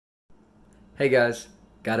Hey guys,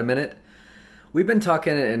 got a minute? We've been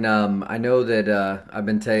talking, and I know that I've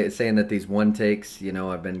been saying that these one takes,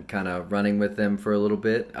 I've been kind of running with them for a little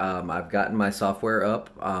bit. I've gotten my software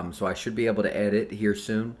up, so I should be able to edit here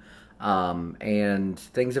soon. And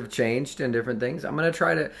things have changed and different things. I'm gonna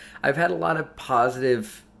try to. I've had a lot of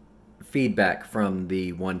positive feedback from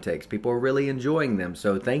the one takes. People are really enjoying them,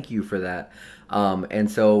 so thank you for that.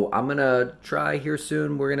 And so I'm gonna try here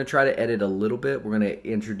soon. We're gonna try to edit a little bit. We're gonna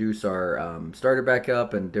introduce our starter back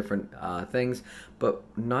up and different things, but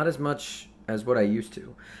not as much as what I used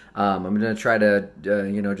to. I'm gonna try to,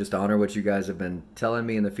 just honor what you guys have been telling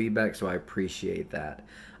me in the feedback. So I appreciate that,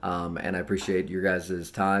 and I appreciate your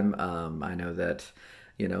guys' time. I know that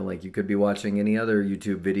like you could be watching any other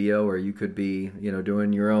YouTube video, or you could be,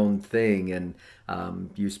 doing your own thing, and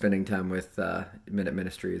you spending time with Minute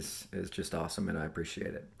Ministry is just awesome, and I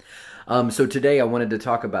appreciate it. So today I wanted to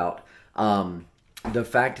talk about the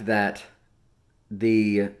fact that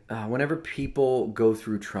whenever people go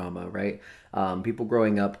through trauma, right? People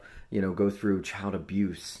growing up, go through child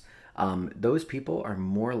abuse. Those people are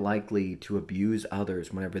more likely to abuse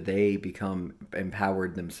others whenever they become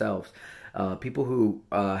empowered themselves. People who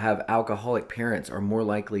have alcoholic parents are more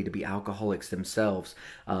likely to be alcoholics themselves.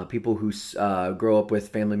 People who grow up with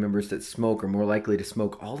family members that smoke are more likely to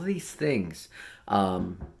smoke. All of these things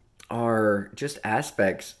are just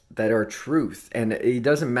aspects that are truth, and it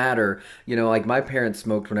doesn't matter. Like my parents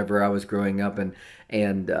smoked whenever I was growing up, and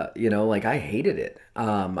like I hated it.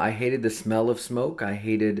 I hated the smell of smoke. I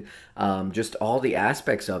hated just all the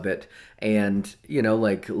aspects of it. And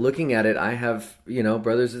like looking at it, I have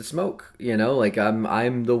brothers that smoke. Like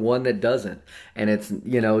I'm the one that doesn't, and it's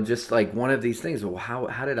just like one of these things. Well,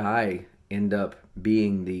 how did I end up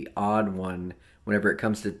being the odd one whenever it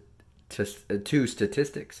comes to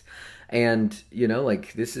statistics? And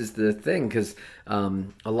like this is the thing, because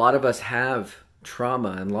a lot of us have trauma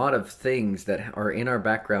and a lot of things that are in our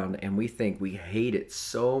background, and we think we hate it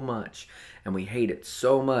so much, and we hate it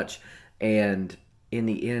so much, and in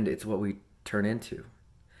the end it's what we turn into.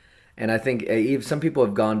 And I think even some people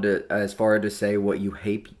have gone to as far to say, what you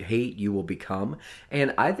hate you will become.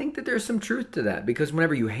 And I think that there's some truth to that, because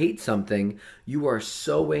whenever you hate something, you are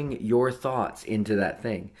sowing your thoughts into that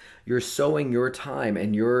thing. You're sowing your time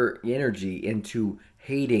and your energy into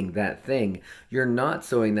hating that thing. You're not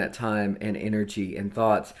sowing that time and energy and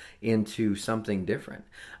thoughts into something different.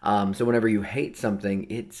 So whenever you hate something,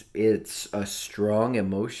 it's a strong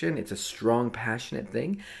emotion. It's a strong, passionate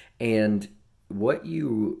thing. And what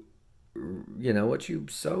you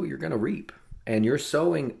sow, you're going to reap. And you're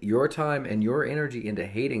sowing your time and your energy into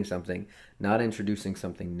hating something, not introducing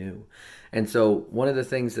something new. And so one of the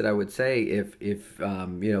things that I would say, if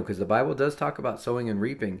because the Bible does talk about sowing and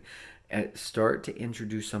reaping, start to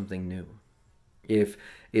introduce something new. If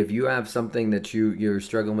you have something that you're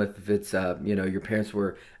struggling with, if it's your parents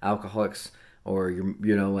were alcoholics, or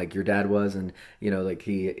like your dad was, and like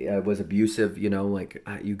he was abusive,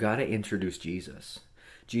 you got to introduce Jesus.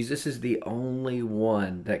 Jesus is the only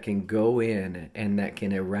one that can go in and that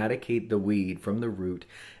can eradicate the weed from the root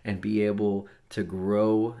and be able to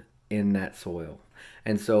grow in that soil.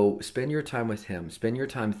 And so spend your time with him. Spend your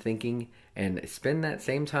time thinking, and spend that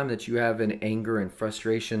same time that you have in anger and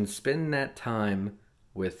frustration, spend that time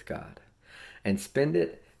with God. And spend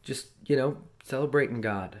it just, celebrating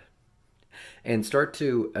God. And start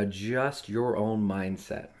to adjust your own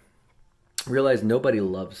mindset. Realize nobody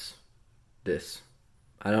loves this.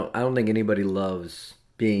 I don't think anybody loves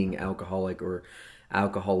being alcoholic or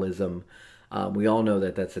alcoholism. We all know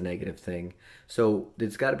that that's a negative thing. So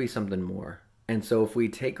there's got to be something more. And so if we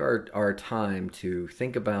take our time to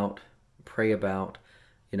think about, pray about,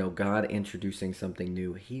 God introducing something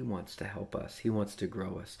new, he wants to help us. He wants to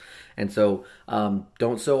grow us. And so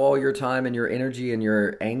don't sow all your time and your energy and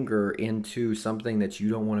your anger into something that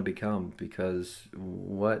you don't want to become, because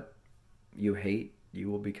what you hate,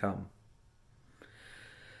 you will become.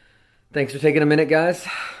 Thanks for taking a minute, guys.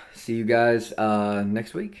 See you guys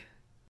next week.